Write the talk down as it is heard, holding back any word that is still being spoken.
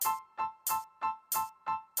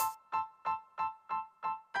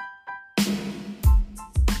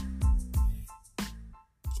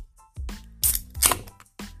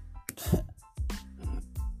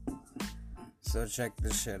So check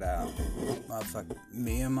this shit out. Motherfucker,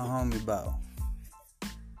 me and my homie Bo.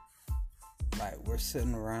 Like, we're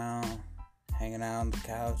sitting around, hanging out on the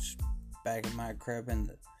couch, back in my crib in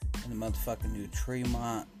the motherfucking New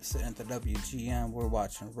Tremont, sitting at the WGN. We're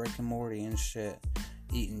watching Rick and Morty and shit,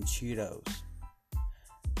 eating Cheetos.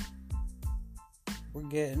 We're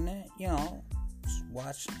getting it, just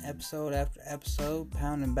watching episode after episode,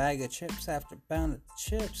 pounding bag of chips after pound of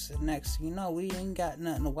chips, and next thing you know, we ain't got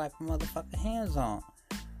nothing to wipe our motherfucking hands on.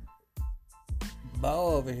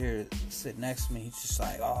 Bo over here sitting next to me, he's just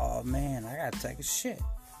like, oh man, I gotta take a shit.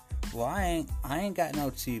 Well, I ain't got no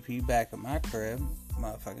TP back at my crib,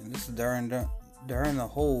 motherfucking. This is during the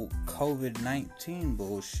whole COVID-19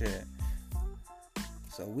 bullshit.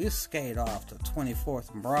 So we skate off to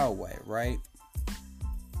 24th and Broadway, right?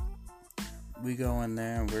 We go in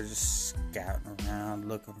there and we're just scouting around,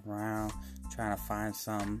 looking around, trying to find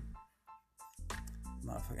something.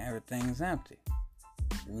 Motherfucking everything's empty.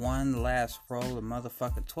 One last roll of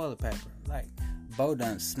motherfucking toilet paper. Like, Bo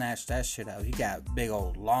done snatched that shit out. He got big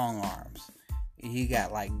old long arms. He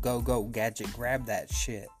got like go gadget, grab that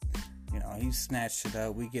shit. He snatched it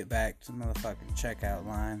up. We get back to the motherfucking checkout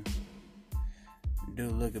line.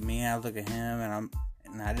 Dude look at me, I look at him,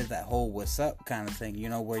 and I did that whole what's up kind of thing,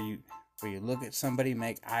 where you look at somebody,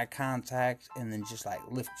 make eye contact, and then just like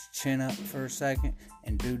lift your chin up for a second,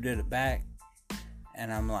 and dude did it back,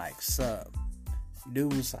 and I'm like, sup.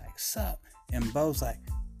 Dude was like, sup, and Bo's like,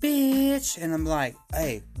 bitch, and I'm like,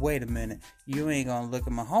 hey, wait a minute, you ain't gonna look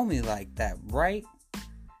at my homie like that, right?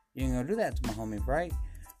 You ain't gonna do that to my homie, right?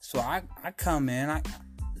 So I come in, I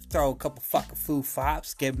throw a couple fucking foo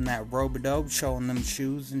fops, give him that robe-a-dope, showing them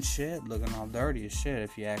shoes and shit, looking all dirty as shit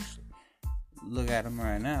if you actually look at him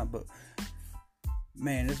right now, but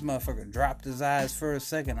man, this motherfucker dropped his eyes for a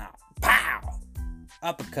second. Pow!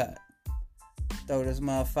 Uppercut. Throw this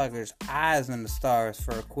motherfucker's eyes in the stars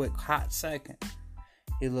for a quick hot second.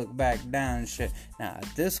 He looked back down and shit. Now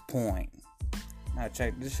at this point, now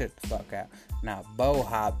check this shit the fuck out. Now Bo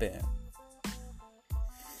hop in.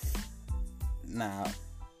 Now,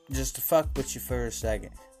 just to fuck with you for a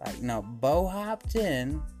second. Like, no, Bo hopped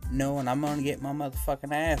in knowing I'm gonna get my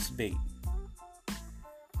motherfucking ass beat.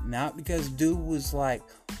 Not because dude was like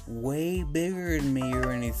way bigger than me or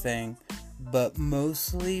anything, but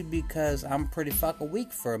mostly because I'm pretty fucking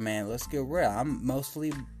weak for a man. Let's get real. I'm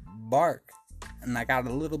mostly bark, and I got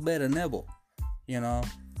a little bit of nibble,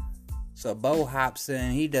 So Bo hops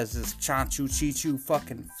in, he does this chanchu chichu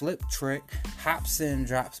fucking flip trick, hops in,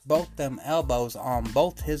 drops both them elbows on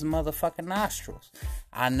both his motherfucking nostrils.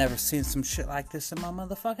 I never seen some shit like this in my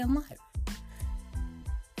motherfucking life.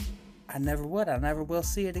 I never would. I never will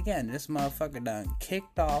see it again. This motherfucker done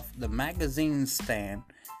kicked off the magazine stand.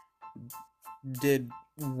 Did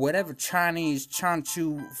whatever Chinese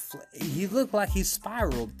chanchu. He looked like he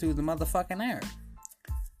spiraled through the motherfucking air.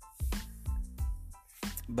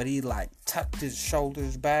 But he like tucked his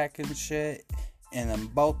shoulders back and shit. And then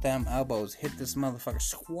both them elbows hit this motherfucker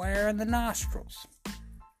square in the nostrils.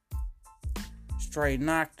 Straight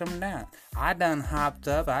knocked him down. I done hopped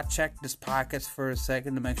up. I checked his pockets for a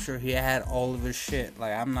second to make sure he had all of his shit.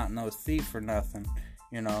 Like, I'm not no thief or nothing,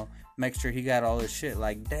 Make sure he got all his shit.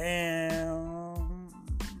 Like, damn,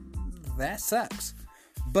 that sucks.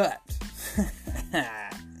 But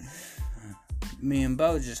me and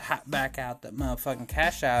Bo just hop back out that motherfucking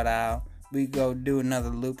cash out aisle. We go do another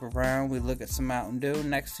loop around. We look at some Mountain Dew.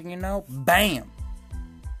 Next thing you know, bam!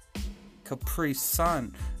 Capri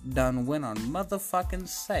Sun done went on motherfucking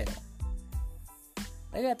sale.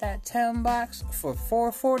 They got that 10 box for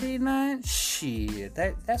 $4.49. Shit,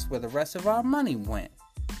 that's where the rest of our money went.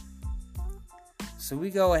 So we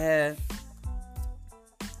go ahead.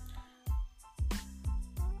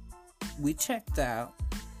 We checked out.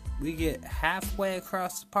 We get halfway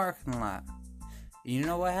across the parking lot. You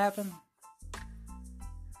know what happened?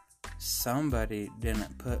 Somebody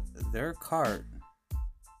didn't put their cart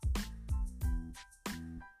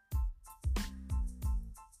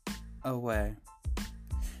away.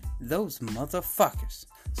 Those motherfuckers.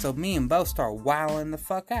 So me and Bo start wilding the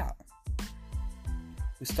fuck out.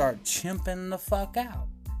 We start chimping the fuck out.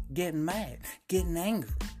 Getting mad. Getting angry.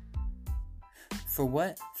 For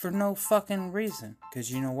what? For no fucking reason.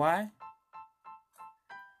 Because you know why?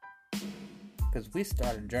 Because we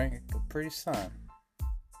started drinking Capri Sun.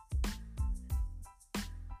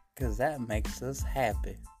 Because that makes us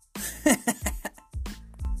happy.